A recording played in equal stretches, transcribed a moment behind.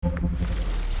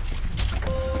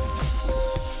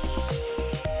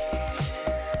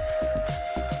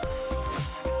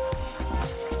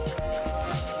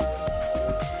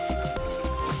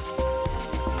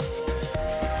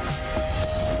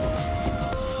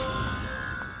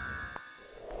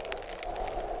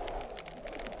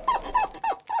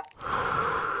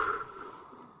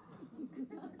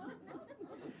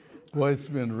Boy, it's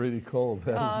been really cold,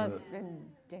 hasn't It's been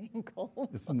dang cold.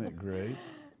 Isn't it great?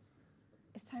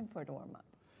 It's time for it to warm up,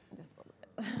 just a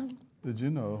little bit. Did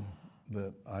you know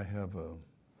that I have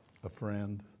a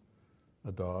friend,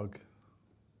 a dog?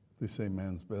 They say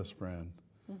man's best friend.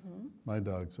 Mm-hmm. My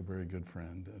dog's a very good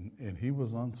friend, and he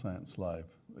was on Science Live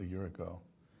a year ago.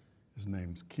 His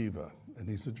name's Kiva, and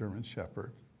he's a German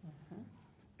Shepherd.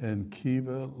 Mm-hmm. And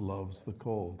Kiva loves the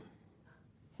cold.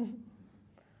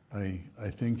 I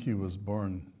think he was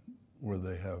born where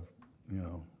they have,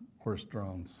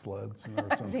 horse-drawn sleds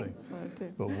or something. I think so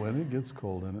too. But when it gets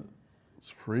cold and it's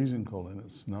freezing cold and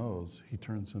it snows, he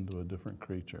turns into a different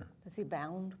creature. Is he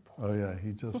bound? Oh yeah,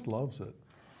 he just loves it.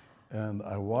 And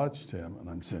I watched him, and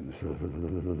I'm saying,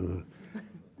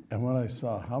 and when I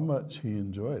saw how much he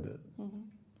enjoyed it,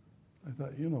 mm-hmm. I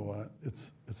thought, you know what?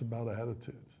 It's about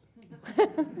attitude.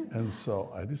 And so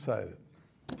I decided,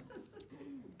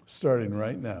 starting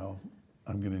right now,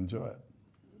 I'm going to enjoy it.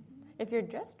 If you're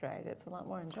dressed right, it's a lot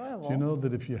more enjoyable. You know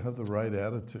that if you have the right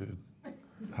attitude,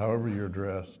 however you're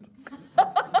dressed,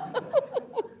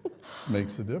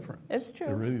 makes a difference. It's true.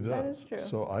 It really does. That is true.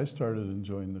 So I started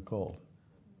enjoying the cold.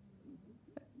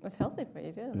 It's healthy for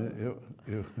you too.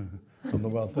 I don't know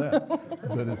about that,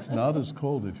 but it's not as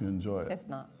cold if you enjoy it. It's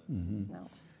not. Mm-hmm. No.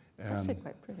 It's And actually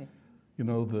quite pretty. you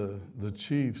know, the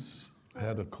Chiefs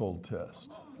had a cold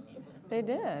test. They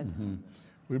did. Mm-hmm.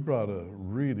 We brought a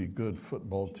really good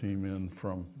football team in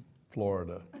from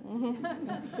Florida.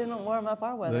 Didn't warm up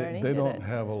our weather any, They did don't it?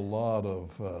 have a lot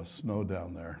of snow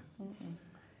down there. Mm-mm.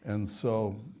 And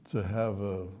so to have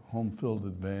a home field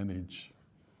advantage,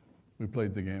 we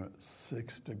played the game at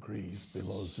 6 degrees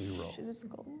below zero. Shit, it's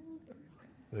cold.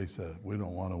 They said, we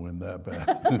don't want to win that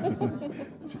bad.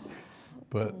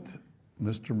 But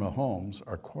Mr. Mahomes,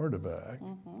 our quarterback,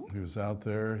 he was out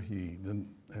there, he didn't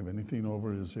have anything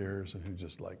over his ears, and he was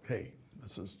just like, hey,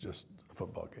 this is just a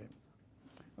football game.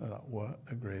 I thought, what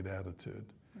a great attitude.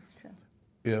 That's true.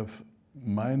 If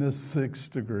minus 6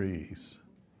 degrees,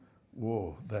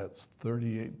 whoa, that's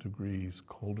 38 degrees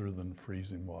colder than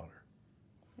freezing water.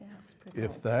 Yeah, it's pretty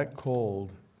If cold. that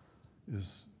cold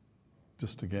is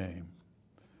just a game,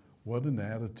 what an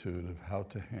attitude of how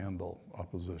to handle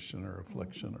opposition or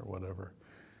affliction or whatever.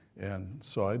 And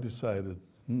so I decided,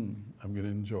 I'm going to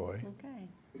enjoy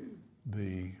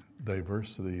the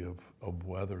diversity of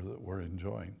weather that we're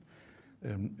enjoying.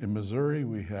 In Missouri,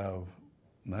 we have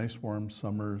nice warm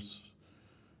summers,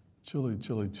 chilly,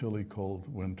 chilly, chilly cold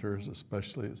winters,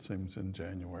 especially it seems in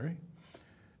January.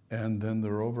 And then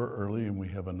they're over early and we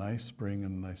have a nice spring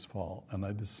and a nice fall. And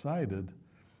I decided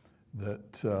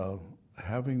that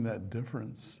having that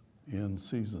difference in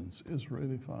seasons is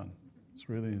really fun. It's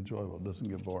really enjoyable. It doesn't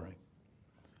get boring.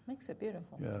 Makes it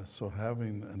beautiful. Yeah, so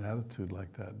having an attitude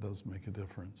like that does make a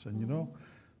difference. And you know,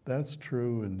 that's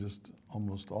true in just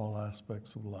almost all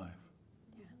aspects of life.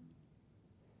 Yeah.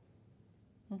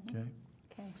 Mm-hmm. Okay?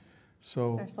 Okay.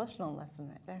 So, It's our social lesson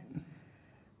right there.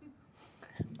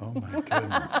 oh my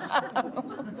goodness.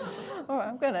 Oh,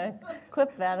 I'm going to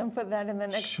clip that and put that in the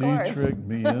next She course. tricked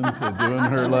me into doing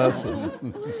her lesson.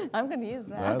 I'm going to use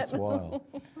that. That's wild.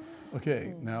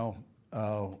 Okay, now,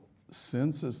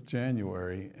 since it's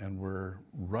January and we're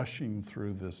rushing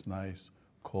through this nice,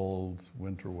 cold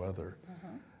winter weather,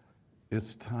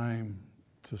 it's time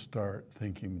to start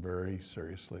thinking very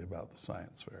seriously about the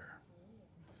science fair.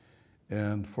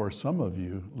 And for some of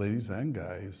you, ladies and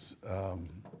guys,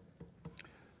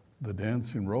 the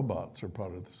dancing robots are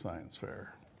part of the science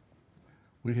fair.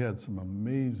 We had some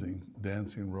amazing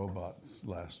dancing robots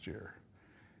last year.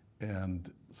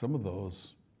 And some of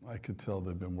those, I could tell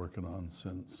they've been working on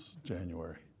since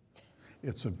January.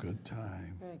 It's a good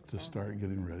time to start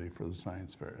getting ready for the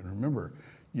science fair. And remember,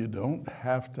 you don't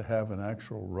have to have an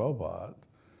actual robot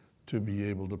to be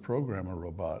able to program a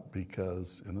robot,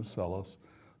 because in Acellus,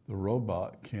 the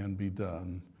robot can be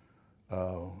done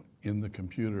in the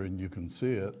computer and you can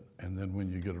see it, and then when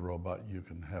you get a robot, you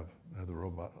can have the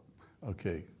robot.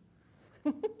 Okay,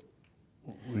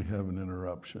 we have an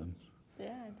interruption.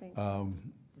 Yeah, I think.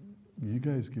 You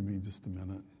guys give me just a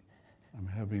minute. I'm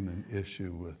having an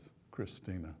issue with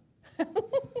Christina.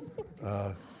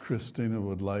 Christina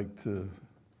would like to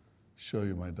show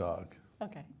you my dog.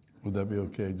 Okay. Would that be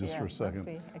okay just for a let's second?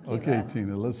 see. Okay,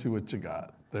 Tina, let's see what you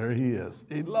got. There he is.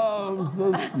 He loves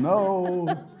the snow.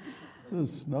 The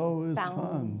snow is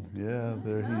fun. Yeah,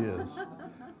 there he is.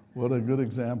 What a good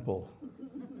example.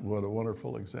 What a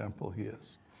wonderful example he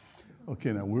is.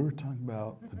 Okay, now we were talking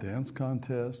about the dance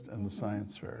contest and the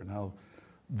science fair. Now,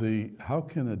 how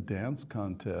can a dance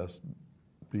contest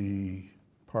be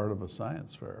part of a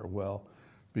science fair? Well,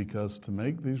 because to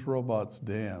make these robots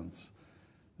dance,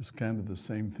 is kind of the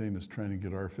same thing as trying to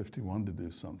get R51 to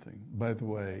do something. By the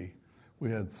way,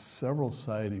 we had several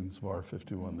sightings of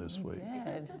R51 this We week.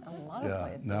 did, a lot of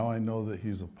places. Now I know that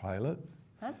he's a pilot,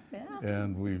 Huh? Yeah.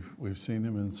 and we've seen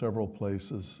him in several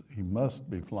places. He must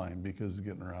be flying because he's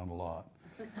getting around a lot.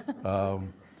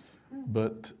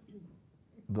 But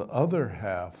the other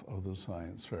half of the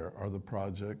science fair are the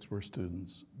projects where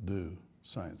students do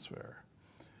science fair.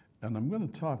 And I'm going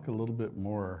to talk a little bit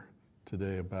more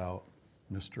today about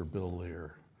Mr. Bill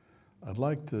Lear. I'd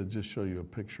like to just show you a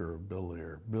picture of Bill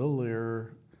Lear. Bill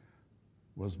Lear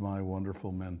was my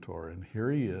wonderful mentor, and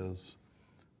here he is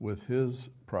with his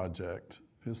project,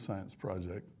 his science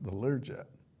project, the Learjet,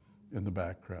 in the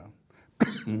background.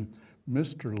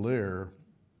 Mr. Lear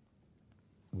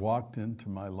walked into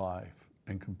my life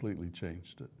and completely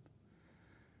changed it.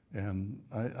 And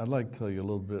I'd like to tell you a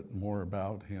little bit more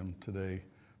about him today.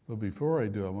 But before I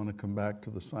do, I want to come back to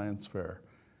the science fair.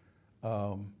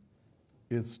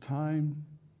 It's time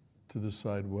to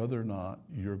decide whether or not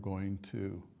you're going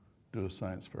to do a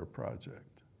science fair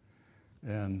project.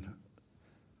 And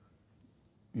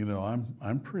you know,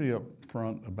 I'm pretty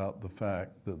upfront about the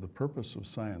fact that the purpose of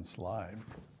Science Live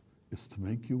is to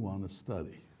make you want to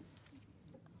study.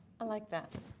 I like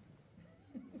that.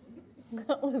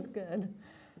 That was good.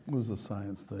 It was a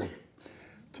science thing.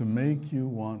 To make you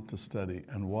want to study.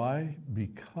 And why?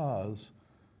 Because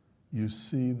you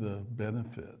see the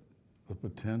benefit, the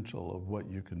potential of what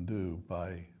you can do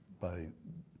by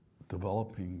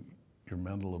developing your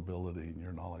mental ability and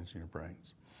your knowledge in your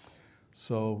brains.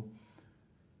 So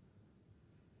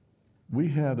we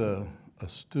had a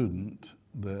student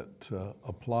that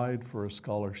applied for a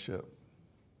scholarship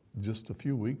just a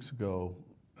few weeks ago.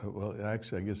 Well,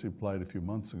 actually, I guess he applied a few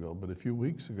months ago, but a few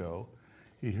weeks ago,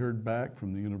 he heard back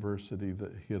from the university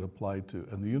that he had applied to.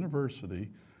 And the university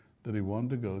that he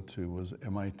wanted to go to was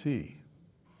MIT,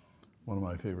 one of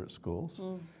my favorite schools.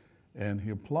 And he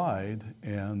applied,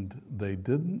 and they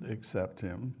didn't accept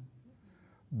him,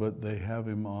 but they have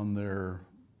him on their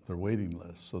waiting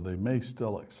list, so they may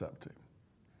still accept him.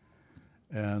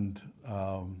 And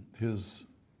his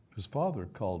father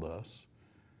called us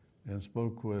and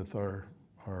spoke with our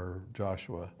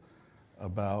Joshua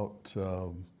about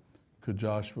could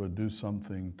Joshua do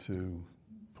something to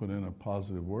put in a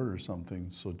positive word or something.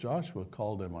 So Joshua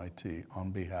called MIT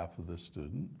on behalf of this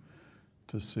student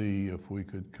to see if we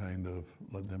could kind of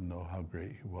let them know how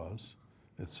great he was,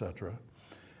 etc.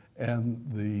 And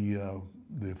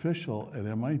the official at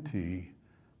MIT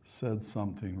said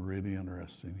something really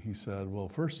interesting. He said, well,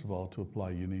 first of all, to apply,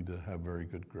 you need to have very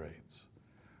good grades.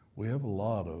 We have a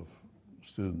lot of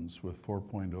students with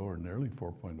 4.0 or nearly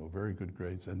 4.0, very good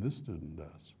grades, and this student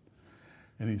does.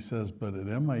 And he says, but at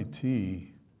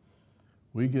MIT,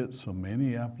 we get so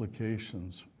many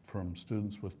applications from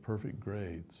students with perfect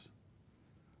grades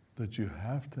that you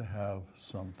have to have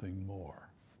something more.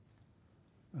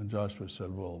 And Joshua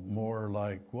said, well, more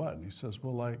like what? And he says,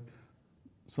 well, like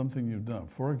something you've done.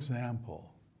 For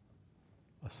example,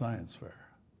 a science fair.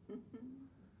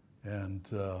 And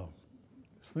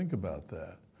just think about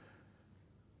that.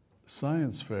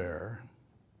 Science fair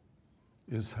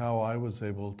is how I was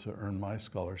able to earn my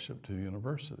scholarship to the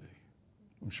university.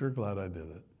 I'm sure glad I did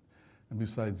it. And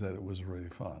besides that, it was really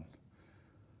fun.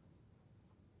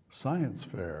 Science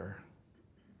fair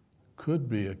could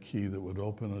be a key that would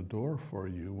open a door for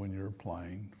you when you're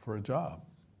applying for a job.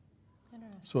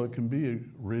 So it can be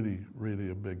really,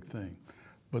 really a big thing.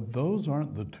 But those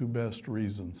aren't the two best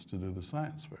reasons to do the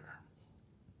science fair.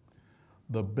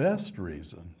 The best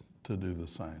reason to do the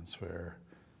science fair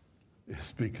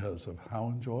is because of how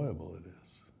enjoyable it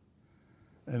is.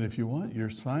 And if you want your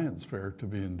science fair to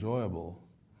be enjoyable,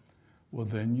 well,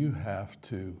 then you have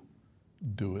to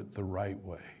do it the right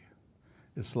way.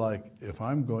 It's like if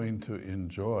I'm going to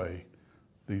enjoy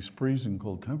these freezing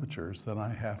cold temperatures, then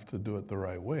I have to do it the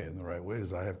right way. And the right way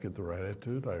is I have to get the right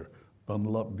attitude, I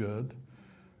bundle up good.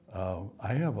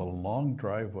 I have a long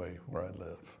driveway where I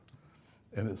live,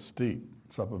 and it's steep.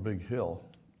 It's up a big hill,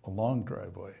 a long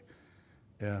driveway.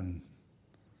 And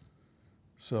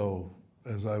so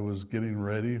as I was getting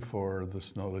ready for the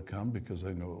snow to come, because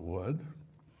I knew it would,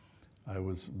 I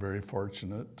was very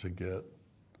fortunate to get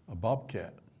a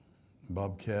Bobcat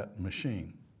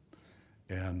machine.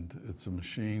 And it's a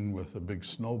machine with a big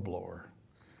snow blower.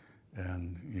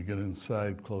 And you get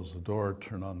inside, close the door,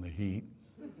 turn on the heat.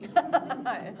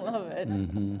 I love it.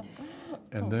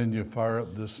 And then you fire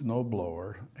up this snow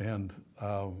blower. And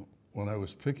when I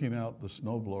was picking out the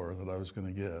snow blower that I was going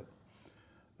to get,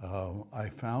 I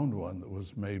found one that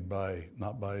was made by,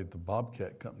 not by the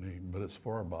Bobcat company, but it's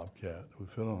for a Bobcat. It would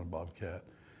fit on a Bobcat.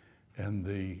 And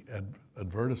the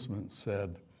advertisement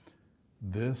said,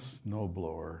 this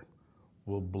snowblower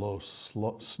will blow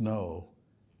snow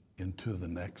into the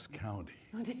next county.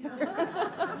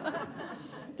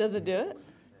 Does it do it?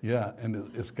 Yeah,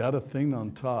 and it's got a thing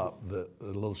on top, a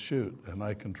little chute, and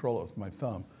I control it with my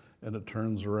thumb, and it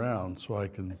turns around so I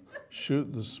can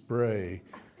shoot the spray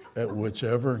at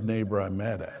whichever neighbor I'm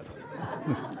mad at.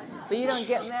 But you don't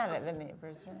get mad at the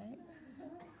neighbors, right?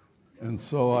 And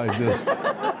so I just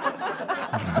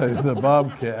drive the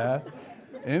Bobcat.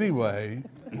 Anyway,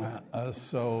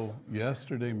 so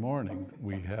yesterday morning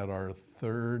we had our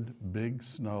third big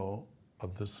snow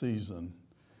of the season,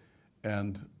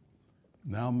 and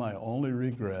now my only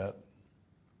regret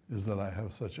is that I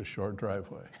have such a short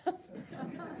driveway.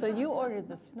 So you ordered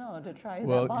the snow to try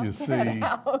Well, the Bobcat you see,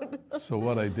 out. so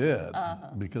what I did,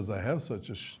 because I have such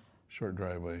a short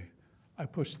driveway, I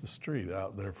pushed the street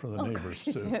out there for the neighbors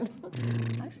You too. did.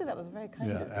 Actually, that was very kind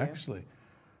Yeah, of you. actually.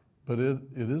 But it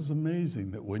is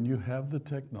amazing that when you have the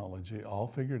technology all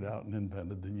figured out and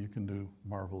invented, then you can do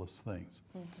marvelous things.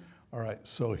 All right,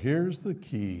 so here's the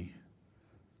key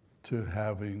to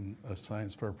having a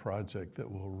science fair project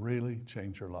that will really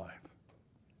change your life.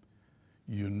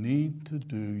 You need to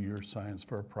do your science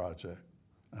fair project,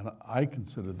 and I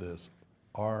consider this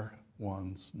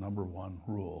R1's number one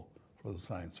rule for the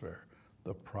science fair.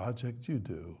 The project you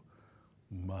do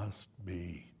must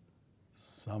be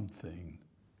something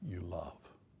you love.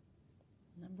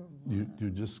 Number one. You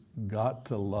just got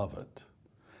to love it.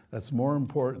 That's more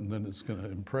important than it's going to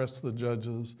impress the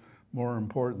judges, more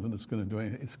important than it's going to do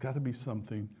anything. It's got to be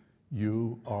something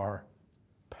you are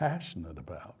passionate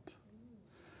about.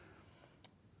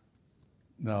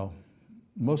 Now,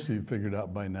 most of you figured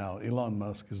out by now, Elon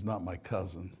Musk is not my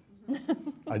cousin.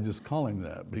 I just call him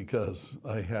that because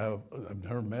I've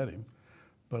never met him,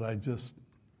 but I just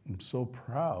am so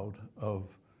proud of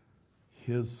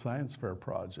his science fair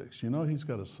projects. You know, he's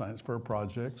got a science fair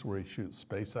projects where he shoots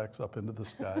SpaceX up into the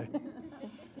sky.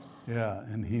 Yeah,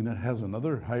 and he has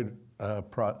another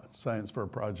science fair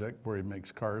project where he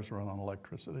makes cars run on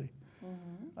electricity.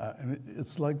 And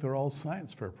it's like they're all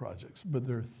science fair projects, but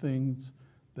they're things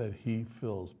that he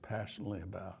feels passionately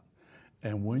about.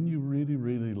 And when you really,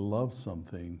 really love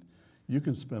something, you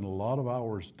can spend a lot of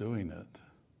hours doing it,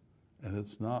 and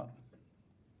it's not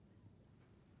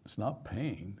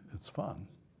pain, it's fun.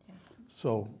 Yeah.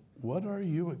 So what are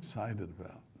you excited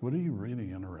about? What are you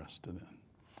really interested in?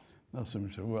 Now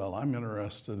somebody said, well, I'm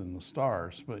interested in the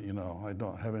stars, but you know, I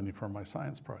don't have any for my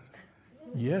science project.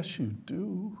 Yes, you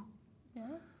do. Yeah.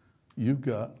 You've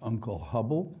got Uncle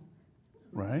Hubble,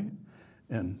 right?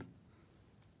 And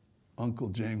Uncle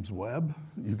James Webb.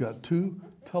 You've got two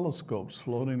telescopes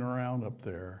floating around up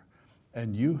there,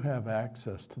 and you have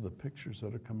access to the pictures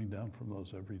that are coming down from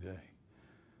those every day.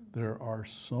 There are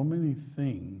so many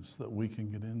things that we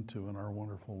can get into in our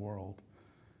wonderful world.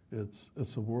 It's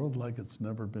a world like it's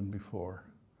never been before.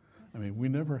 I mean, we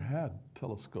never had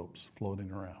telescopes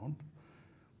floating around.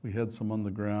 We had some on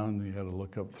the ground. You had to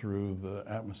look up through the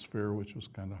atmosphere, which was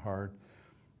kind of hard.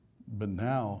 But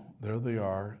now, there they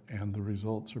are, and the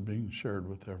results are being shared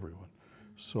with everyone.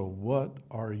 So what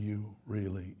are you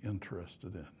really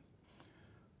interested in?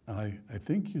 And I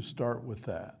think you start with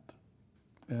that.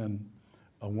 And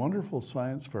a wonderful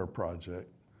science fair project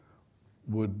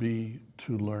would be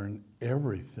to learn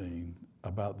everything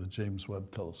about the James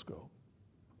Webb Telescope,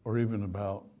 or even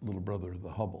about little brother, the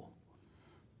Hubble.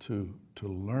 To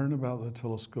learn about the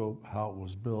telescope, how it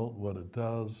was built, what it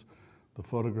does, the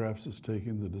photographs it's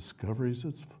taking, the discoveries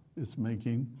it's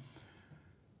making.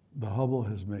 The Hubble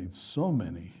has made so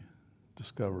many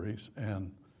discoveries,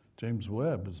 and James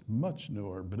Webb is much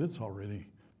newer, but it's already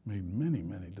made many,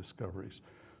 many discoveries.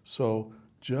 So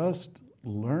just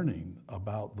learning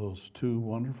about those two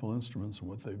wonderful instruments and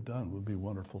what they've done would be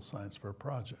wonderful science fair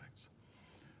projects.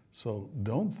 So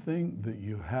don't think that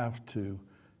you have to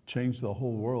change the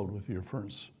whole world with your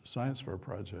first science fair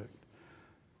project.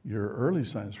 Your early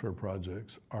science fair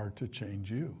projects are to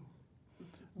change you.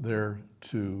 They're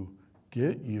to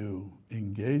get you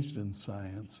engaged in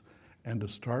science and to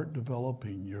start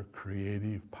developing your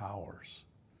creative powers.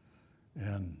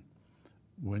 And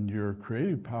when your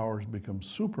creative powers become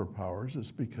superpowers,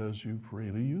 it's because you've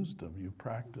really used them, you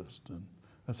practiced, and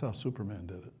that's how Superman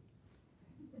did it.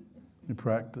 He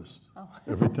practiced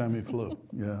every time he flew,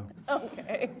 yeah.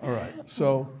 Okay. All right,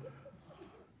 so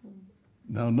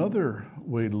now another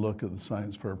way to look at the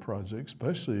science fair project,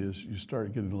 especially as you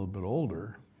start getting a little bit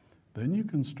older, then you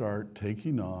can start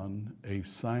taking on a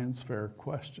science fair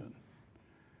question.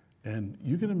 And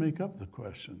you're going to make up the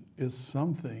question. It's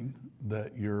something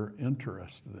that you're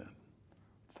interested in.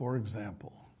 For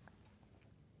example,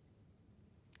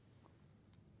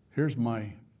 here's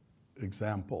my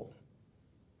example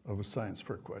of a science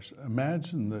fair question.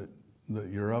 Imagine that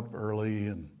you're up early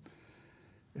and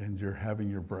you're having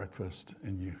your breakfast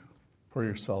and you pour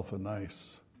yourself a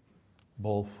nice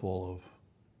bowl full of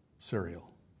cereal,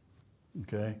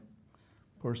 okay?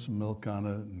 Pour some milk on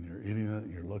it and you're eating it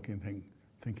and you're looking,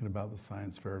 thinking about the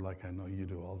science fair like I know you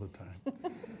do all the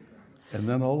time. And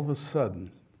then all of a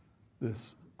sudden,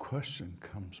 this question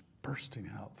comes bursting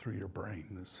out through your brain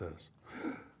that says,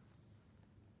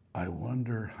 I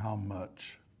wonder how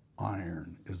much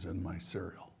iron is in my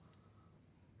cereal.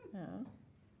 Yeah.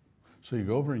 So you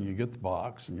go over and you get the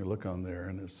box and you look on there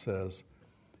and it says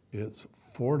it's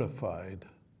fortified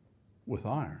with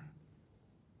iron.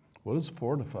 What does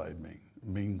fortified mean? It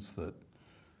means that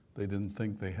they didn't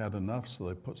think they had enough, so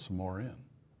they put some more in.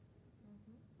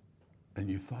 And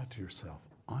you thought to yourself,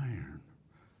 iron.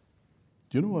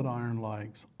 Do you know what iron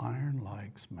likes? Iron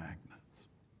likes magnets.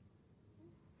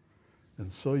 And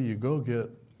so you go get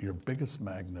your biggest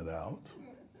magnet out.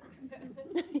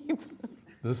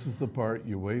 This is the part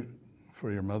you wait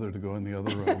for your mother to go in the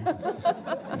other room.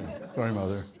 Yeah, sorry,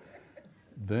 Mother.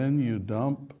 Then you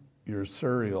dump your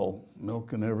cereal,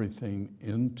 milk and everything,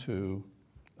 into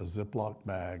a Ziploc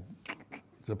bag,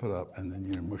 zip it up, and then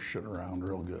you mush it around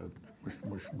real good. Mush,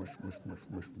 mush, mush, mush, mush,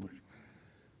 mush, mush.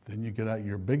 Then you get out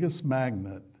your biggest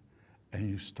magnet and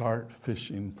you start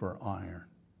fishing for iron.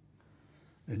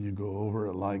 And you go over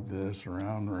it like this,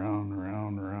 around, around,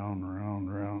 around, around, around,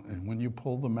 around. And when you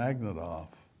pull the magnet off,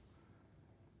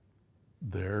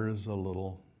 there is a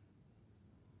little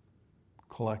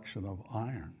collection of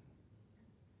iron.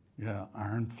 Yeah,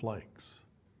 iron flakes.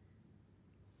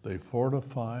 They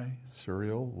fortify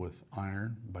cereal with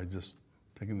iron by just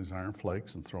taking these iron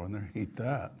flakes and throwing there, eat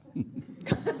that.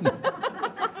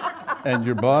 And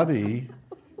your body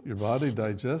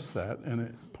digests that and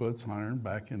it puts iron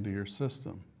back into your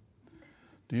system.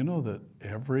 Do you know that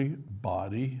every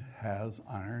body has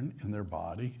iron in their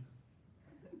body?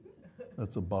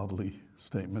 That's a bodily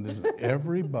statement, isn't it?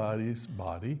 Everybody's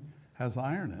body has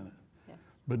iron in it.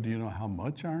 Yes. But do you know how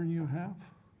much iron you have?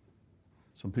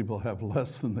 Some people have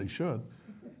less than they should,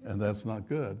 and that's not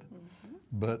good. Mm-hmm.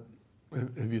 But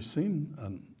have you seen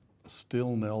a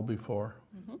steel nail before?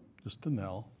 Mm-hmm. Just a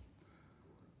nail.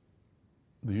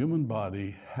 The human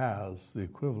body has the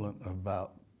equivalent of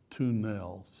about 2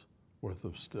 nails worth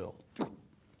of steel.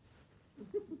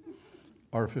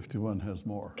 R51 has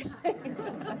more.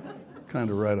 Kind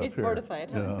of right up He's here.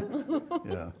 fortified, huh?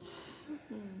 Yeah, yeah.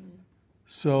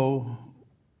 So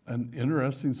an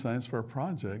interesting science fair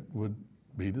project would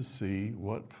be to see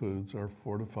what foods are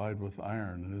fortified with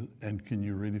iron, and can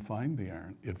you really find the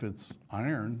iron? If it's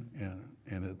iron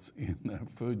and it's in that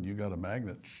food, you got a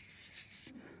magnet,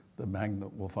 the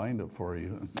magnet will find it for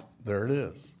you. There it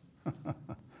is.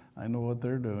 I know what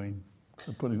they're doing.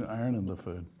 They're putting iron in the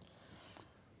food.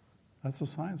 That's a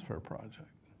science fair project.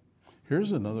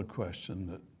 Here's another question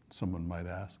that someone might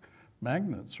ask.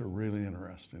 Magnets are really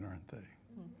interesting, aren't they?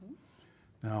 Mm-hmm.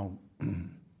 Now,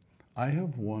 I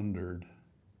have wondered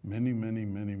many, many,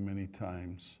 many, many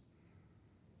times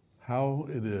how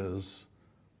it is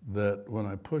that when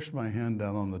I push my hand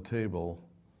down on the table,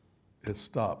 it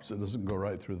stops. It doesn't go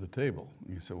right through the table.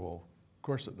 And you say, well, of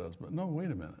course it does. But no,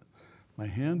 wait a minute. My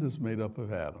hand is made up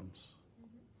of atoms.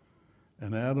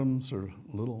 And atoms are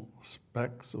little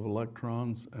specks of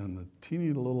electrons and a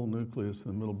teeny little nucleus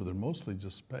in the middle, but they're mostly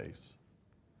just space.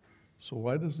 So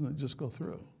why doesn't it just go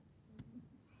through?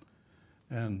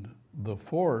 And the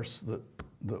force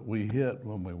that we hit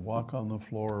when we walk on the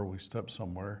floor or we step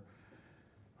somewhere,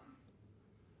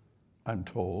 I'm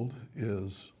told,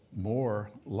 is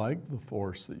more like the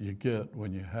force that you get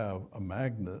when you have a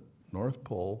magnet, North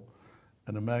Pole,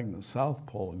 and a magnet, South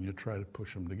Pole, and you try to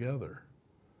push them together.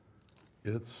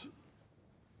 It's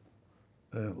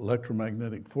an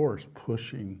electromagnetic force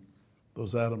pushing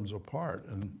those atoms apart,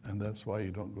 and that's why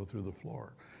you don't go through the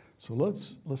floor. So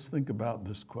let's think about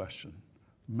this question.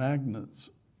 Magnets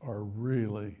are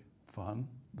really fun.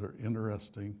 They're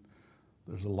interesting.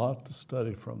 There's a lot to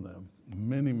study from them.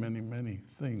 Many, many, many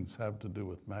things have to do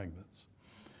with magnets.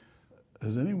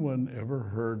 Has anyone ever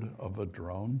heard of a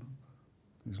drone?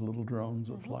 These little drones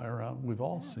that fly around? We've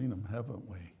all seen them, haven't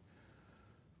we?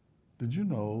 Did you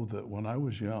know that when I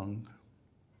was young,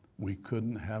 we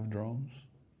couldn't have drones?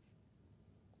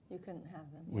 You couldn't have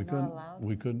them. You're not allowed?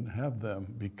 We couldn't have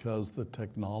them because the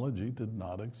technology did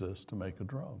not exist to make a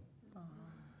drone.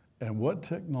 Uh-huh. And what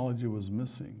technology was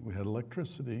missing? We had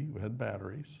electricity, we had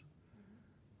batteries.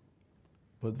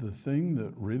 But the thing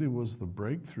that really was the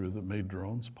breakthrough that made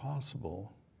drones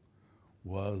possible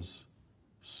was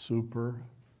super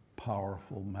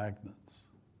powerful magnets.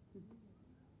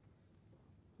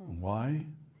 Why?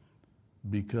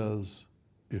 Because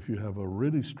if you have a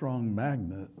really strong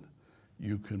magnet,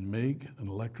 you can make an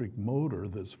electric motor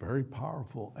that's very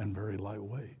powerful and very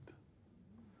lightweight.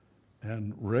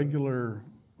 And regular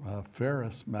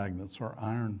ferrous magnets or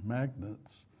iron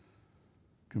magnets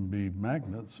can be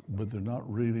magnets, but they're not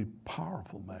really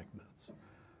powerful magnets.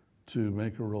 To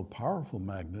make a real powerful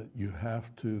magnet, you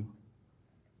have to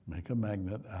make a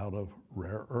magnet out of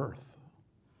rare earth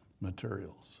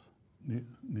materials,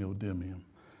 neodymium.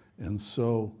 And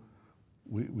so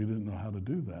we didn't know how to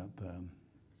do that then.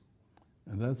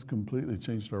 And that's completely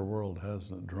changed our world,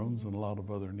 hasn't it? Drones and a lot of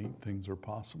other neat things are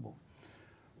possible.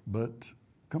 But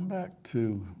come back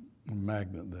to a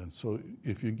magnet then. So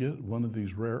if you get one of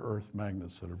these rare earth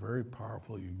magnets that are very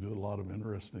powerful, you can do a lot of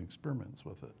interesting experiments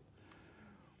with it.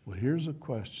 Well, here's a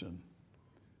question.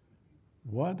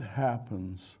 What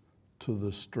happens to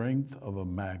the strength of a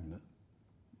magnet,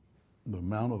 the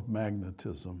amount of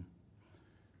magnetism,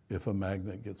 if a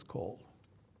magnet gets cold?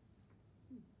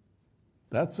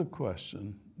 That's a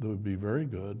question that would be very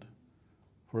good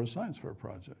for a science fair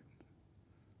project.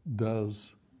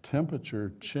 Does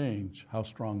temperature change how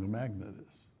strong a magnet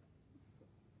is?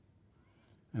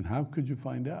 And how could you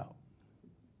find out?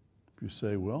 If you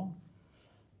say, well,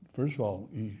 first of all,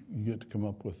 you get to come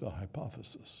up with a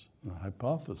hypothesis. And a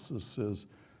hypothesis is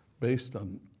based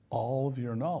on all of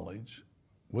your knowledge,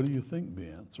 what do you think the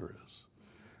answer is?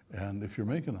 And if you're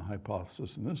making a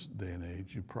hypothesis in this day and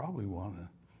age, you probably want to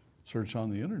search on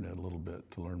the internet a little bit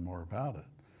to learn more about it.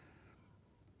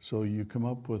 So you come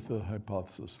up with a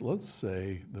hypothesis. Let's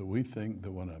say that we think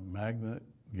that when a magnet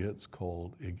gets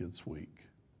cold, it gets weak.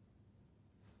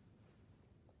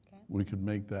 Okay. We could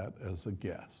make that as a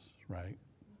guess, right?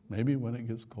 Maybe when it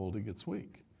gets cold, it gets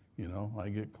weak. You know, I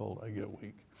get cold, I get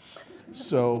weak.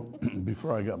 So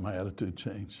before I got my attitude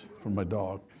changed from my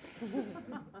dog.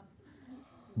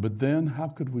 But then how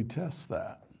could we test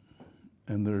that?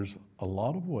 And there's a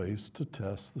lot of ways to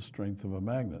test the strength of a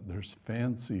magnet. There's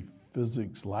fancy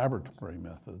physics laboratory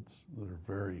methods that are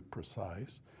very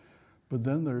precise, but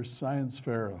then there's science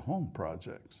fair at home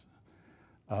projects.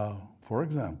 For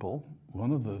example,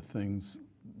 one of the things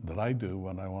that I do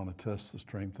when I want to test the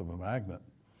strength of a magnet,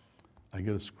 I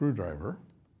get a screwdriver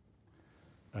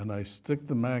and I stick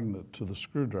the magnet to the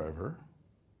screwdriver,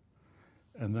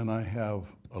 and then I have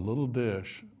a little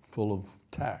dish full of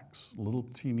tacks, little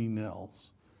teeny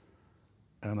nails,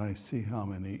 and I see how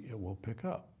many it will pick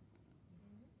up.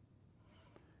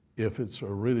 If it's a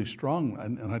really strong,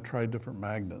 and I try different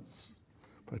magnets.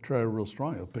 If I try a real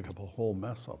strong, it'll pick up a whole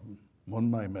mess of them. One of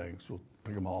my magnets will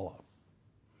pick them all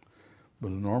up.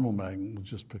 But a normal magnet will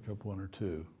just pick up one or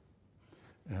two.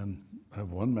 And I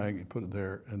have one magnet, put it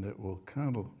there, and it will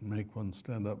kind of make one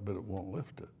stand up, but it won't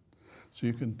lift it. So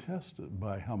you can test it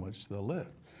by how much they'll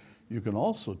lift. You can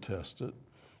also test it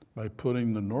by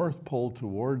putting the north pole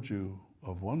towards you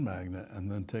of one magnet and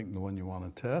then taking the one you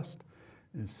want to test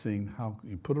and seeing how,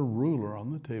 you put a ruler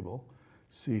on the table,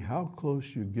 see how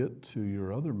close you get to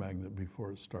your other magnet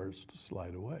before it starts to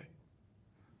slide away.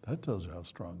 That tells you how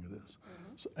strong it is.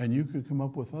 Mm-hmm. So, and you could come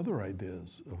up with other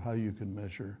ideas of how you can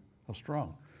measure how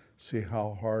strong. See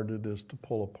how hard it is to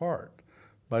pull apart.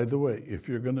 By the way, if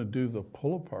you're going to do the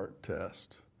pull apart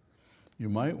test, you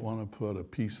might want to put a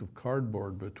piece of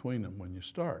cardboard between them when you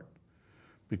start,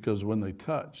 because when they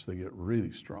touch, they get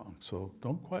really strong. So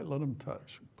don't quite let them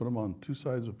touch. Put them on two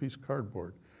sides of a piece of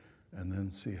cardboard and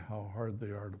then see how hard they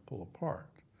are to pull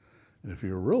apart. And if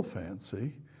you're real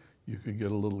fancy, you could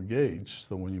get a little gauge,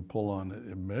 so when you pull on it,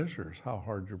 it measures how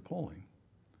hard you're pulling.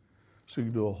 So you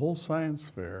can do a whole science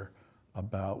fair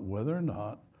about whether or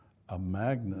not a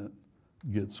magnet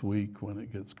gets weak when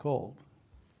it gets cold.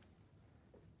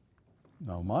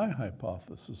 Now, my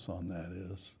hypothesis on that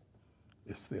is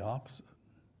it's the opposite.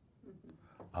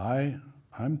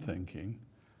 I'm thinking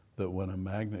that when a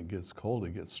magnet gets cold,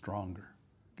 it gets stronger,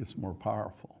 gets more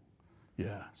powerful.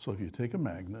 Yeah, so if you take a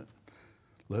magnet,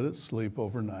 let it sleep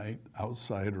overnight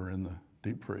outside or in the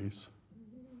deep freeze.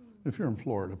 If you're in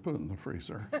Florida, put it in the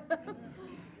freezer.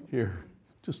 Here,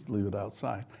 just leave it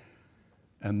outside.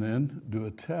 And then do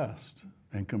a test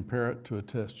and compare it to a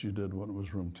test you did when it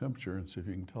was room temperature and see if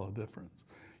you can tell a difference.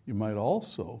 You might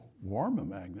also warm a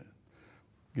magnet.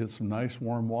 Get some nice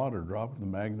warm water, drop the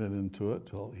magnet into it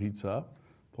till it heats up,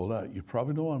 pull it out. You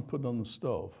probably don't want to put it on the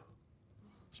stove,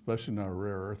 especially not a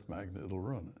rare earth magnet, it'll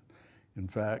ruin it. In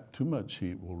fact, too much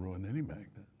heat will ruin any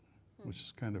magnet, which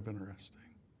is kind of interesting.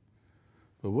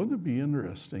 But wouldn't it be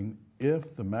interesting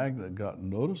if the magnet got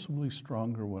noticeably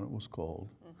stronger when it was cold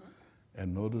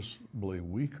and noticeably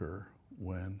weaker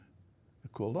when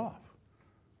it cooled off?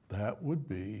 That would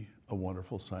be a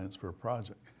wonderful science fair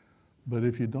project. But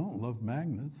if you don't love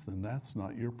magnets, then that's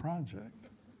not your project.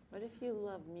 But if you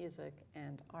love music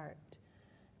and art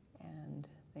and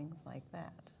things like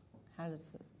that, how does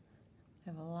it? I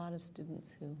have a lot of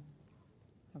students who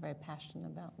are very passionate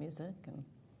about music and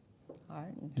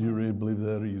art. And Do you really believe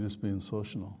that, or are you just being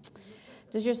social?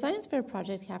 does your science fair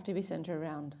project have to be centered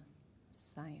around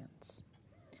science?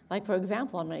 Like, for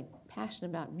example, I'm like passionate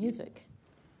about music.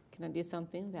 Can I do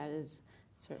something that is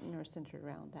certain or centered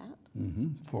around that?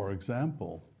 For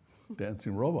example,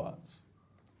 dancing robots.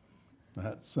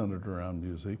 That's centered around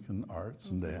music and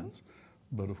arts and dance.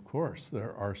 But of course,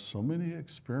 there are so many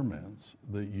experiments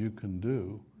that you can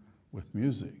do with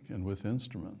music and with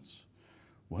instruments.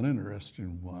 One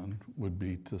interesting one would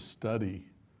be to study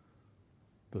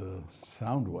the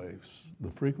sound waves, the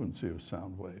frequency of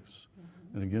sound waves.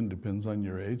 And again, depends on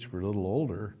your age. For a little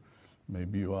older,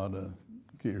 maybe you ought to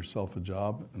get yourself a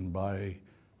job and buy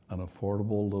an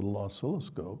affordable little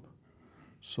oscilloscope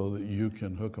so that you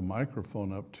can hook a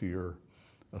microphone up to your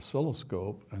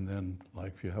oscilloscope, and then,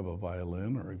 like if you have a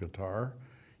violin or a guitar,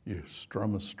 you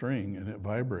strum a string and it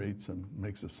vibrates and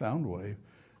makes a sound wave.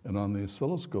 And on the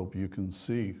oscilloscope, you can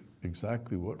see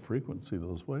exactly what frequency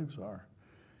those waves are.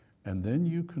 And then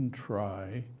you can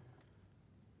try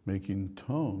making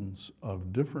tones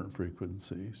of different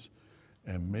frequencies,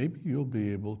 and maybe you'll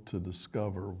be able to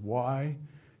discover why,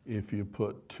 if you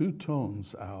put two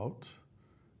tones out,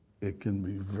 it can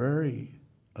be very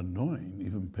annoying,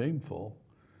 even painful.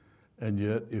 And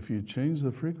yet, if you change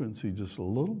the frequency just a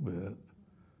little bit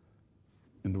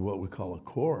into what we call a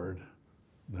chord,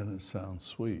 then it sounds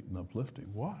sweet and uplifting.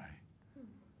 Why?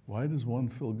 Why does one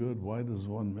feel good? Why does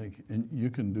one make, and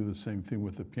you can do the same thing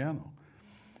with the piano.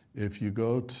 If you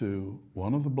go to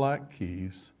one of the black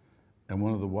keys and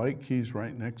one of the white keys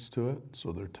right next to it,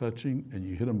 so they're touching, and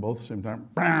you hit them both at the same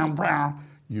time,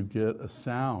 you get a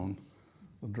sound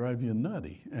that'll drive you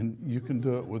nutty. And you can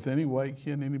do it with any white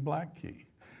key and any black key.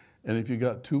 And if you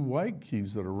got two white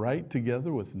keys that are right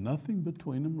together with nothing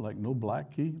between them, like no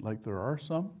black key, like there are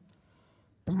some,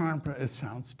 it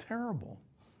sounds terrible.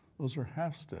 Those are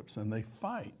half steps, and they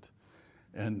fight.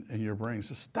 And your brain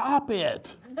says, stop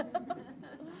it!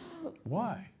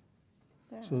 Why?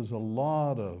 Yeah. So there's a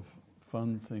lot of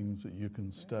fun things that you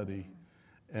can study.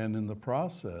 And in the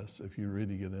process, if you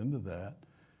really get into that,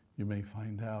 you may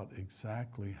find out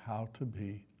exactly how to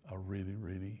be a really,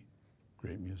 really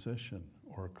great musician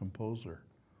or a composer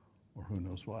or who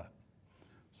knows what.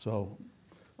 So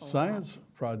science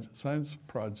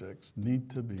projects need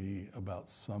to be about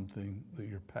something that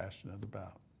you're passionate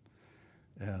about.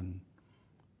 And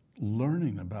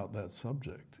learning about that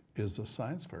subject is a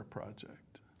science fair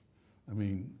project. I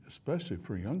mean, especially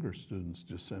for younger students,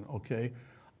 just saying, okay,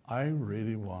 I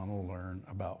really want to learn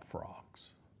about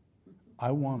frogs.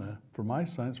 I want to, for my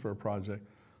science fair project,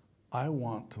 I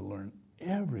want to learn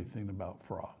everything about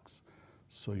frogs.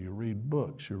 So you read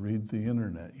books, you read the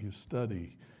internet, you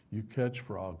study, you catch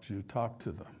frogs, you talk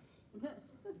to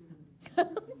them.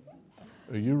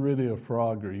 Are you really a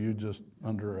frog, or are you just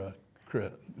under a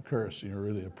curse, you're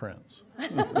really a prince?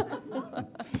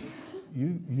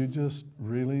 You just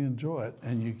really enjoy it,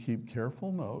 and you keep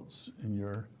careful notes in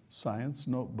your science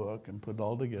notebook and put it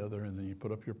all together, and then you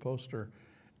put up your poster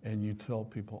and you tell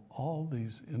people all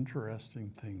these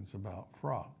interesting things about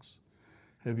frogs.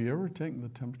 Have you ever taken the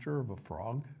temperature of a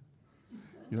frog?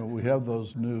 You know, we have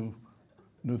those new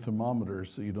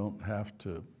thermometers that you don't have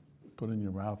to put in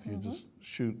your mouth. You just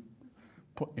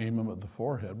aim them at the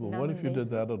forehead. Well, what if you did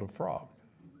that at a frog?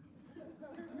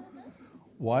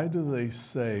 Why do they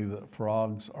say that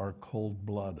frogs are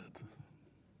cold-blooded?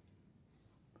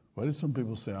 Why do some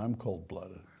people say I'm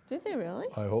cold-blooded? Do they really?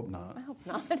 I hope not. I hope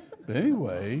not. But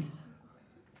anyway,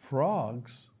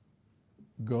 frogs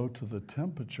go to the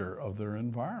temperature of their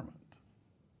environment.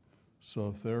 So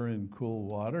if they're in cool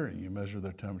water and you measure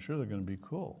their temperature, they're going to be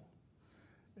cool.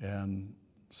 And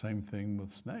same thing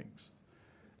with snakes.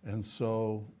 And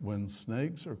so when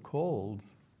snakes are cold,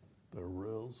 they're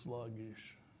real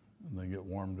sluggish. And they get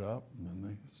warmed up, and then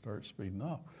they start speeding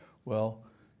up. Well,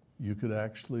 you could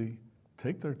actually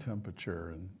take their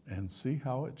temperature and see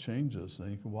how it changes. Then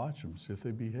you can watch them, see if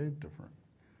they behave different.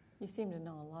 You seem to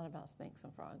know a lot about snakes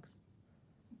and frogs.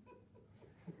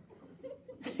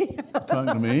 Talking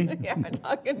to me? Yeah, I'm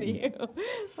talking to you.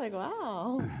 It's like,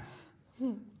 wow.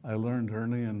 I learned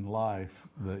early in life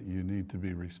that you need to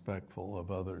be respectful of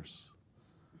others.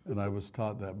 And I was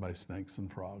taught that by snakes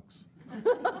and frogs.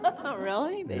 Oh,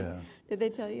 really? Yeah. Did they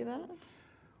tell you that?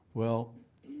 Well,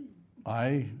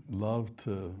 I love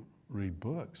to read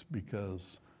books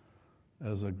because,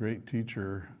 as a great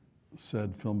teacher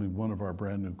said, filming one of our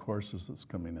brand new courses that's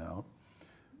coming out,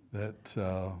 that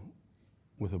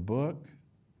with a book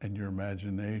and your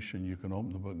imagination, you can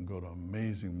open the book and go to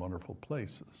amazing, wonderful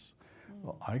places.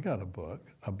 Well, I got a book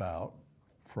about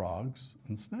frogs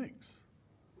and snakes.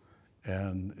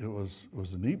 And it was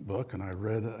a neat book, and I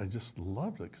read it. I just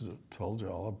loved it because it told you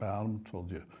all about them,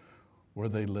 told you where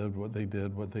they lived, what they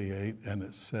did, what they ate, and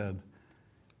it said,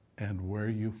 and where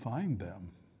you find them.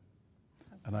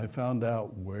 And I found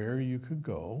out where you could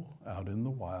go out in the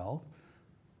wild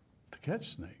to catch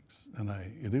snakes. And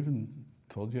it even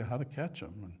told you how to catch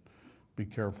them. And be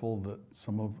careful that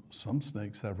some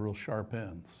snakes have real sharp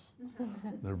ends.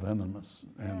 They're venomous,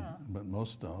 but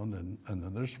most don't. And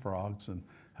then there's frogs, and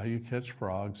how you catch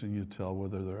frogs, and you tell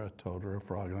whether they're a toad or a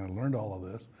frog. And I learned all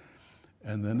of this.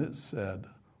 And then it said,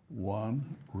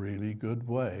 one really good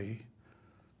way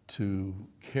to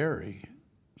carry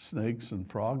snakes and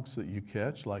frogs that you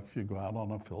catch, like if you go out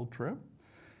on a field trip,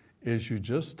 is you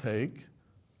just take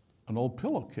an old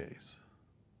pillowcase.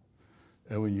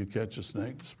 And when you catch a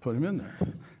snake, just put him in there.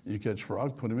 You catch a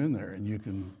frog, put him in there, and you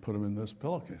can put him in this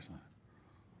pillowcase.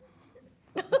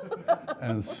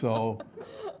 And so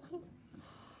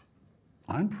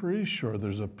I'm pretty sure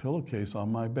there's a pillowcase on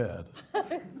my bed.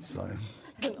 So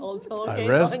An old pillowcase I on your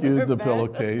rescued the bed.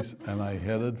 pillowcase, and I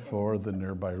headed for the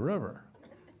nearby river.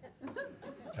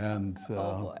 And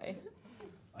Oh boy.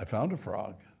 I found a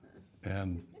frog,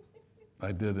 and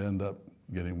I did end up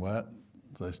getting wet,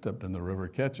 so I stepped in the river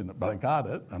catching it. But I got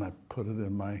it, and I put it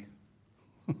in my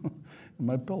in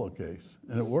my pillowcase,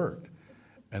 and it worked.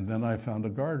 And then I found a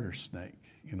garter snake.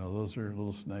 You know, those are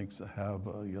little snakes that have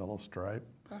a yellow stripe.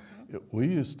 We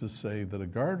used to say that a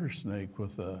garter snake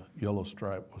with a yellow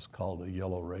stripe was called a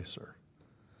yellow racer.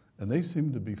 And they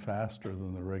seem to be faster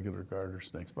than the regular garter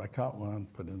snakes. But I caught one,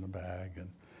 put it in the bag, and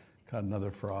caught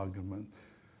another frog. And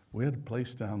we had a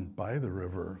place down by the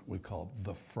river we called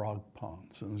the Frog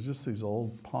Ponds. And it was just these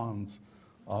old ponds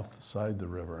off the side of the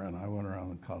river. And I went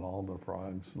around and caught all the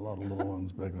frogs, a lot of little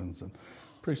ones, big ones. And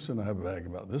pretty soon I have a bag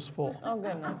about this full Oh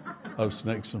goodness. of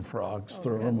snakes and frogs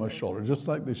thrown on my shoulder, just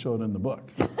like they showed in the book.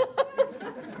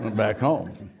 Went back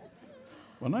home.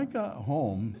 When I got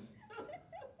home,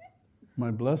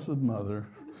 my blessed mother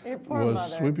Your poor was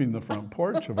mother. sweeping the front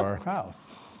porch of our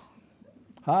house.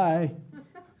 Hi,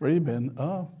 where you been?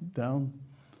 Oh, down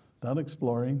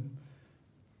exploring.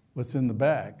 What's in the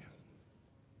bag?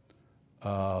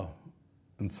 And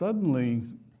suddenly,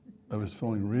 I was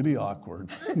feeling really awkward.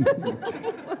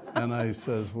 And I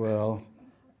says, well,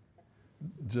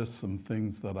 just some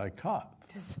things that I caught.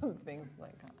 Just some things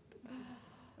like that.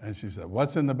 And she said,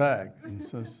 what's in the bag? And he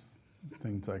says,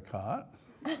 things I caught.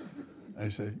 I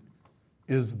say,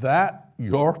 is that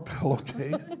your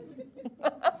pillowcase?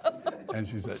 And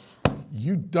she said,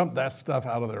 you dump that stuff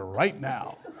out of there right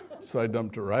now. So I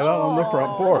dumped it right out on the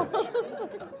front porch.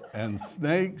 And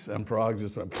snakes and frogs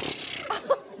just went.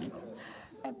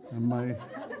 And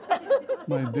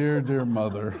my dear, dear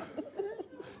mother.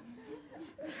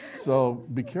 So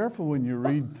be careful when you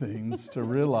read things to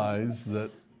realize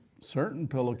that certain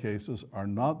pillowcases are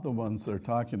not the ones they're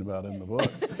talking about in the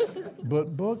book.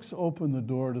 But books open the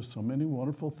door to so many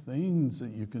wonderful things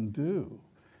that you can do.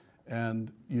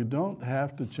 And you don't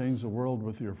have to change the world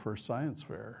with your first science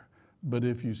fair. But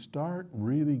if you start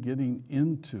really getting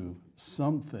into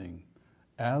something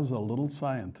as a little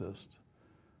scientist,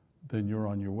 then you're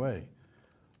on your way.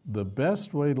 The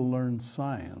best way to learn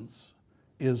science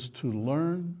is to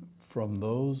learn from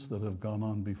those that have gone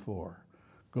on before.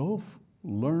 Go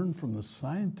learn from the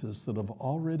scientists that have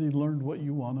already learned what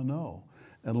you want to know,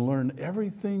 and learn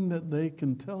everything that they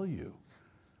can tell you.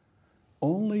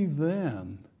 Only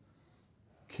then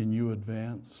can you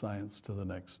advance science to the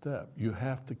next step. You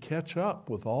have to catch up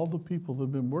with all the people that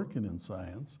have been working in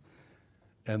science,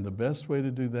 and the best way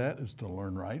to do that is to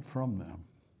learn right from them.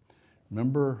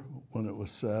 Remember when it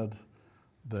was said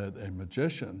that a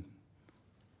magician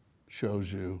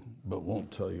shows you but won't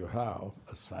tell you how,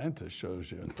 a scientist shows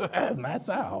you, and that's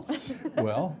how.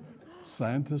 Well,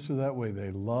 scientists are that way.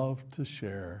 They love to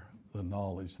share the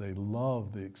knowledge. They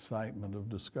love the excitement of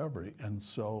discovery. And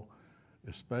so,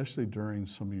 especially during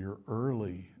some of your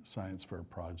early science fair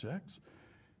projects,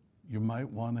 you might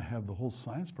want to have the whole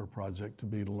science fair project to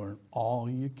be to learn all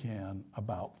you can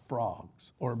about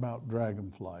frogs, or about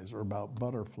dragonflies, or about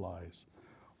butterflies,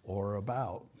 or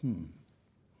about,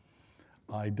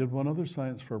 I did one other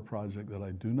science fair project that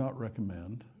I do not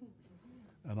recommend,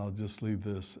 and I'll just leave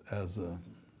this as a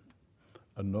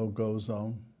no-go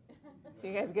zone. Do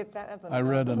you guys get that? That's a I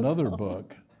read no-go another zone.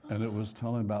 book, and it was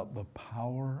telling about the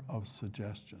power of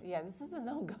suggestion. Yeah, this is a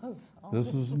no-go zone.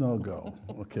 This is no-go,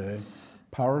 okay?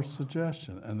 Power of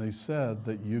suggestion. And they said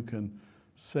that you can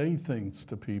say things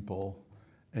to people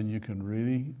And you can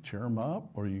really cheer them up,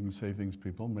 or you can say things to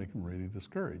people and make them really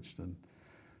discouraged. And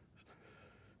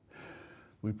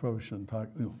we probably shouldn't talk.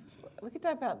 We could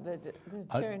talk about the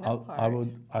cheering up part.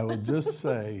 I would just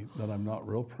say that I'm not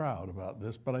real proud about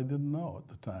this, but I didn't know at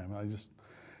the time.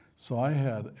 So I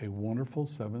had a wonderful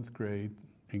 7th grade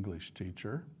English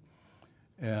teacher,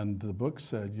 and the book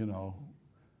said,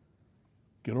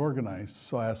 get organized.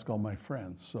 So I asked all my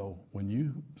friends. So when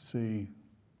you see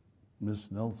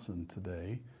Miss Nelson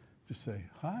today, just say,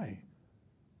 hi,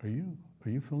 are you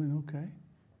feeling okay?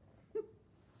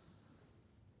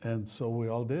 And so we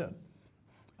all did.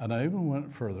 And I even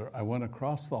went further. I went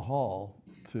across the hall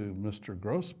to Mr.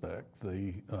 Grosbeck,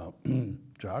 the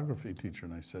geography teacher,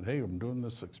 and I said, hey, I'm doing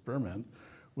this experiment.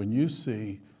 When you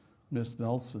see Miss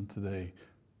Nelson today,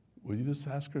 will you just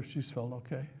ask her if she's feeling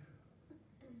okay?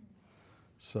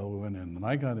 So we went in, and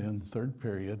I got in, 3rd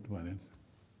period, went in.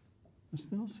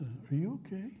 Miss Nelson, are you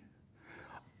okay?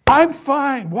 I'm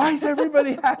fine. Why is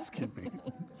everybody asking me?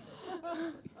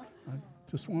 I'm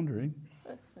just wondering.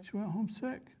 She went home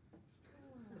sick.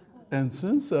 And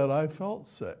since that, I felt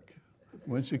sick.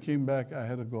 When she came back, I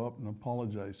had to go up and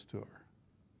apologize to her.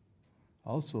 I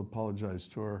also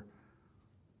apologized to her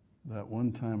that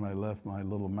one time I left my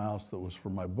little mouse that was for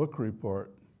my book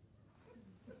report.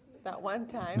 That one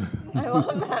time. I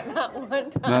love that one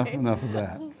time. Enough of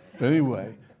that. But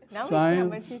anyway, now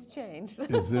science we see how much he's changed.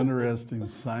 is interesting.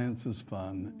 Science is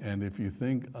fun. And if you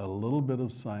think a little bit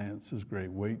of science is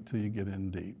great, wait till you get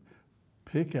in deep.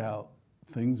 Pick out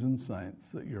things in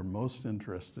science that you're most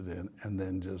interested in, and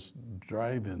then just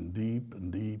drive in deep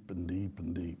and deep and deep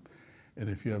and deep. And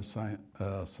if you have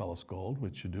Selous Gold,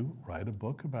 which you do, write a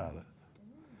book about it.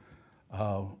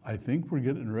 I think we're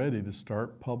getting ready to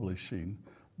start publishing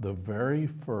the very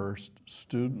first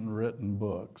student-written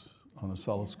books on the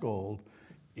Selous Gold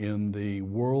in the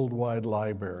worldwide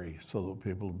library so that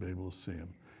people will be able to see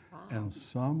them. Wow. And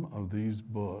some of these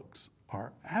books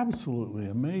are absolutely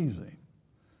amazing.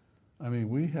 I mean,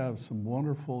 we have some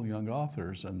wonderful young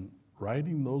authors, and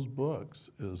writing those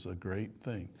books is a great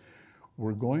thing.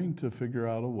 We're going to figure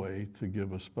out a way to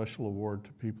give a special award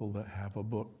to people that have a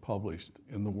book published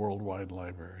in the worldwide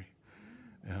library.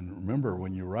 And remember,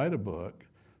 when you write a book,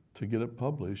 to get it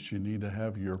published, you need to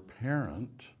have your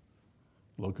parent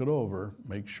look it over,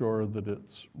 make sure that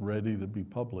it's ready to be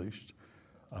published.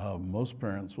 Most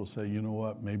parents will say, you know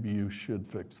what, maybe you should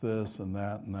fix this and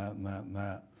that and that and that and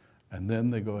that. And then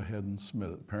they go ahead and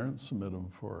submit it. Parents submit them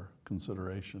for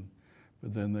consideration,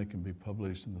 but then they can be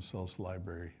published in the Selous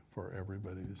Library for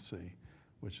everybody to see,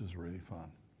 which is really fun.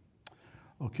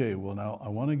 Okay, well now I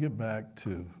want to get back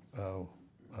to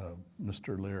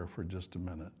Mr. Lear for just a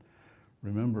minute.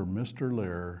 Remember, Mr.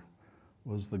 Lear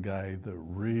was the guy that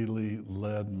really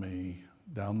led me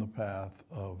down the path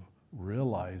of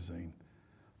realizing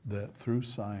that through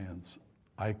science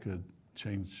I could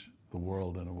change the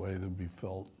world in a way that would be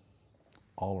felt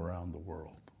all around the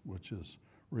world, which is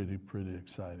really pretty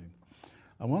exciting.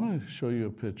 I want to show you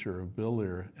a picture of Bill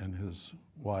Lear and his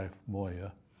wife,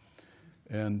 Moya.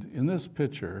 And in this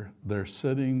picture, they're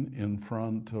sitting in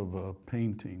front of a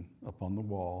painting up on the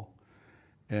wall.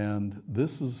 And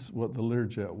this is what the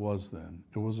Learjet was then.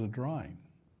 It was a drawing.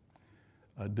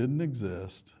 It didn't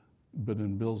exist, but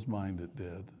in Bill's mind it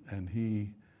did. And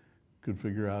he could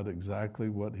figure out exactly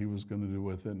what he was going to do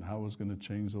with it and how it was going to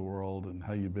change the world and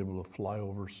how you'd be able to fly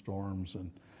over storms.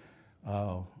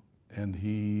 And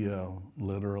he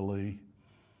literally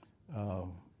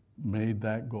made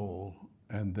that goal,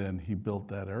 and then he built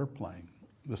that airplane.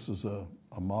 This is a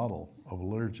model of a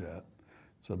Learjet.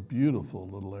 It's a beautiful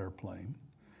little airplane,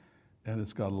 and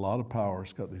it's got a lot of power.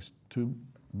 It's got these 2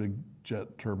 big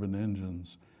jet turbine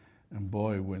engines, and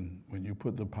boy, when you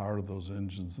put the power to those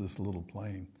engines, this little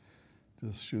plane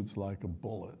just shoots like a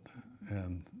bullet,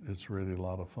 and it's really a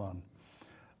lot of fun.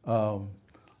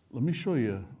 Let me show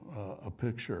you a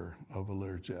picture of a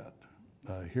Learjet.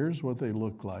 Here's what they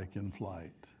look like in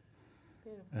flight.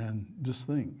 Beautiful. And just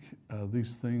think,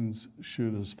 these things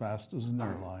shoot as fast as an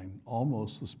airline,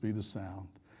 almost the speed of sound,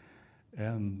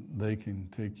 and they can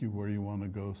take you where you want to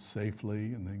go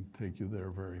safely, and they can take you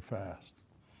there very fast.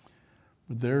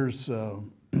 But there's a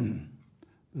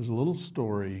little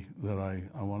story that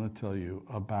I want to tell you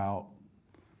about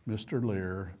Mr.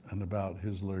 Lear and about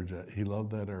his Learjet. He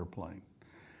loved that airplane.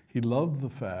 He loved the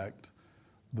fact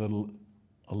that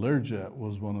a Learjet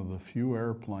was one of the few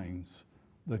airplanes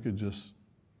that could just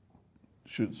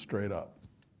shoot straight up.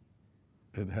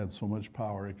 It had so much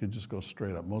power, it could just go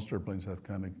straight up. Most airplanes have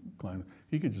kind of climb.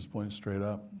 He could just point straight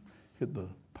up, hit the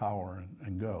power,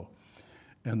 and go.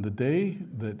 And the day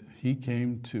that he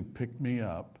came to pick me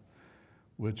up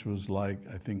which was like,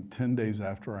 I think 10 days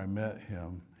after I met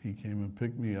him, he came and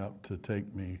picked me up to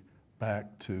take me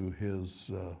back to his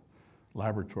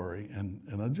laboratory. And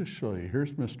I'll just show you.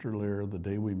 Here's Mr. Lear the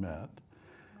day we met.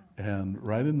 And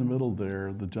right in the middle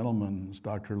there, the gentleman is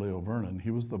Dr. Leo Vernon.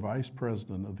 He was the vice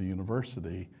president of the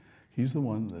university. He's the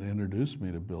one that introduced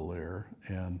me to Bill Lear.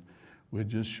 And we'd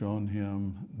just shown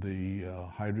him the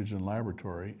hydrogen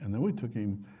laboratory. And then we took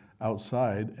him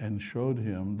outside and showed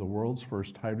him the world's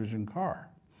first hydrogen car.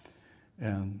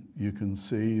 And you can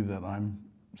see that I'm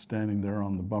standing there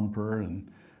on the bumper, and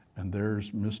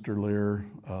there's Mr. Lear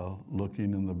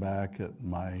looking in the back at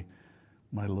my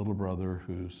little brother,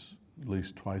 who's at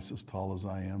least twice as tall as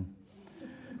I am.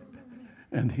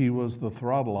 And he was the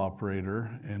throttle operator,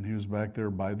 and he was back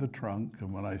there by the trunk.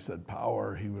 And when I said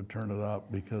power, he would turn it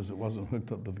up because it wasn't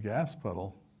hooked up to the gas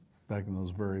pedal back in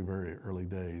those very, very early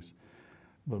days.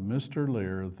 But Mr.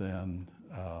 Lear then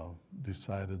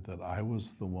decided that I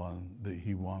was the one that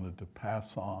he wanted to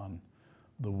pass on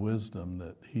the wisdom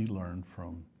that he learned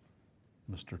from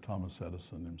Mr. Thomas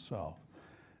Edison himself.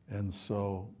 And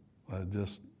so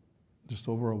just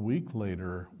over a week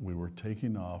later, we were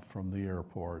taking off from the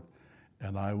airport,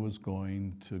 and I was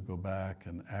going to go back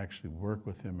and actually work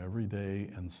with him every day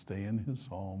and stay in his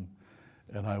home.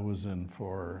 And I was in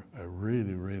for a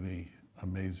really, really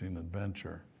amazing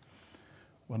adventure.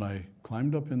 When I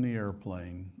climbed up in the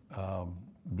airplane,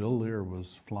 Bill Lear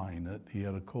was flying it. He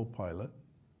had a co-pilot,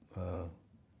 a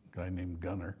guy named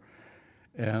Gunner.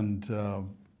 And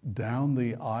down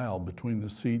the aisle between the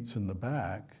seats in the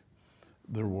back,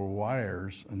 there were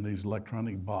wires and these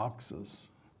electronic boxes.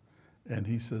 And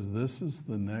he says, this is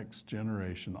the next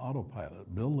generation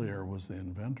autopilot. Bill Lear was the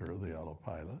inventor of the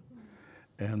autopilot.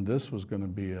 And this was going to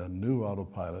be a new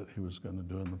autopilot he was going to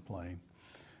do in the plane.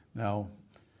 Now,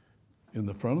 in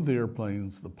the front of the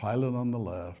airplanes, the pilot on the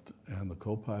left and the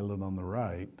co-pilot on the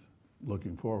right,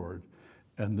 looking forward.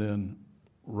 And then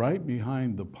right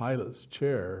behind the pilot's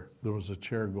chair, there was a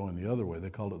chair going the other way. They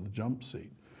called it the jump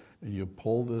seat. And you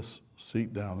pull this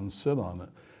seat down and sit on it.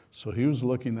 So he was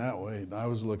looking that way, and I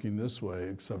was looking this way,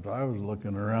 except I was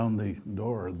looking around the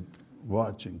door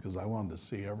watching because I wanted to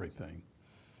see everything.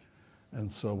 And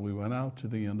so we went out to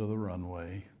the end of the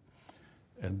runway,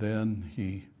 and then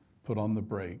he put on the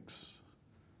brakes,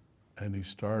 and he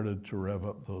started to rev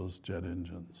up those jet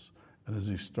engines. And as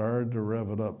he started to rev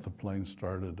it up, the plane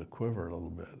started to quiver a little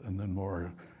bit, and then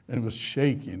more, and it was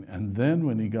shaking. And then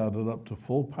when he got it up to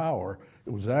full power, it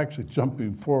was actually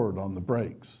jumping forward on the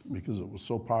brakes because it was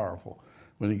so powerful.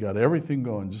 When he got everything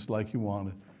going just like he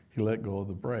wanted, he let go of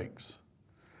the brakes.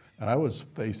 And I was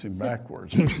facing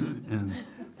backwards, and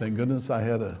thank goodness I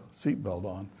had a seatbelt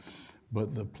on.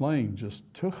 But the plane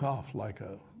just took off like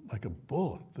a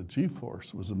bullet. The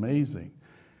G-force was amazing.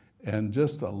 And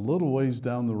just a little ways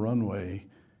down the runway,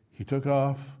 he took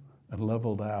off and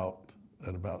leveled out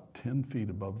at about 10 feet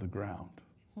above the ground.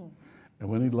 And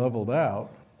when he leveled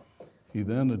out, he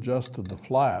then adjusted the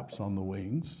flaps on the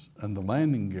wings, and the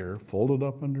landing gear folded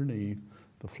up underneath,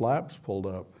 the flaps pulled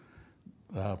up.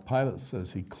 Pilot says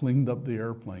he cleaned up the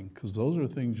airplane, because those are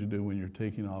things you do when you're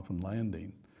taking off and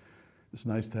landing. It's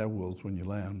nice to have wheels when you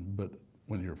land, but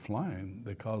when you're flying,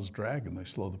 they cause drag and they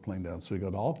slow the plane down. So he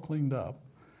got all cleaned up,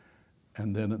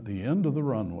 and then at the end of the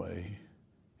runway,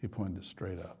 he pointed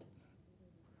straight up.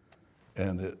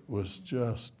 And it was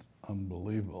just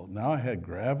unbelievable. Now I had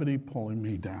gravity pulling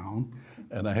me down,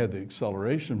 and I had the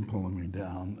acceleration pulling me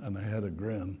down, and I had a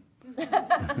grin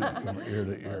from ear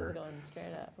to ear. It's going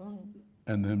straight up.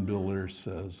 And then Bill Lear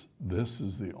says, this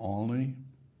is the only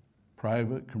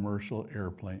private commercial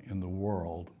airplane in the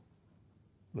world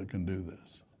that can do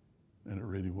this. And it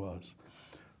really was.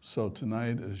 So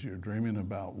tonight, as you're dreaming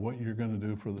about what you're going to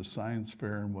do for the science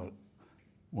fair and what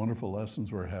wonderful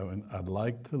lessons we're having, I'd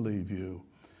like to leave you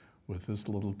with this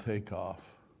little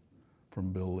takeoff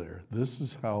from Bill Lear. This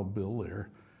is how Bill Lear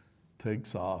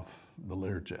takes off the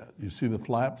Learjet. You see the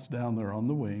flaps down there on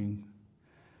the wing.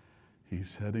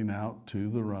 He's heading out to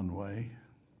the runway,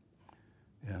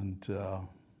 and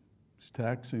he's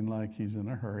taxiing like he's in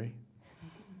a hurry.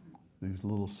 These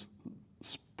little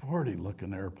sporty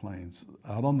looking airplanes.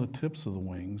 Out on the tips of the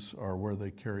wings are where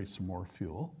they carry some more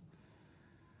fuel.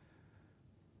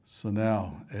 So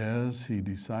now, as he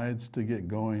decides to get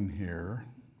going here,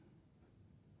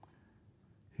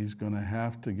 he's going to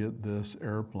have to get this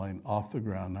airplane off the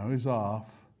ground. Now he's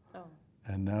off,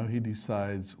 and now he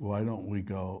decides, why don't we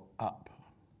go up?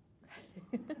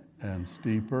 And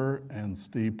steeper and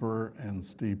steeper and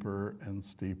steeper and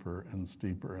steeper and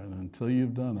steeper. And until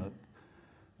you've done it,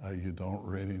 you don't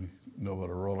really know what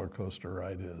a roller coaster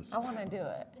ride is. I want to do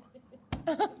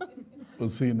it. We'll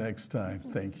see you next time.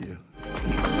 Thank you.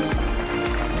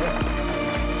 Yeah.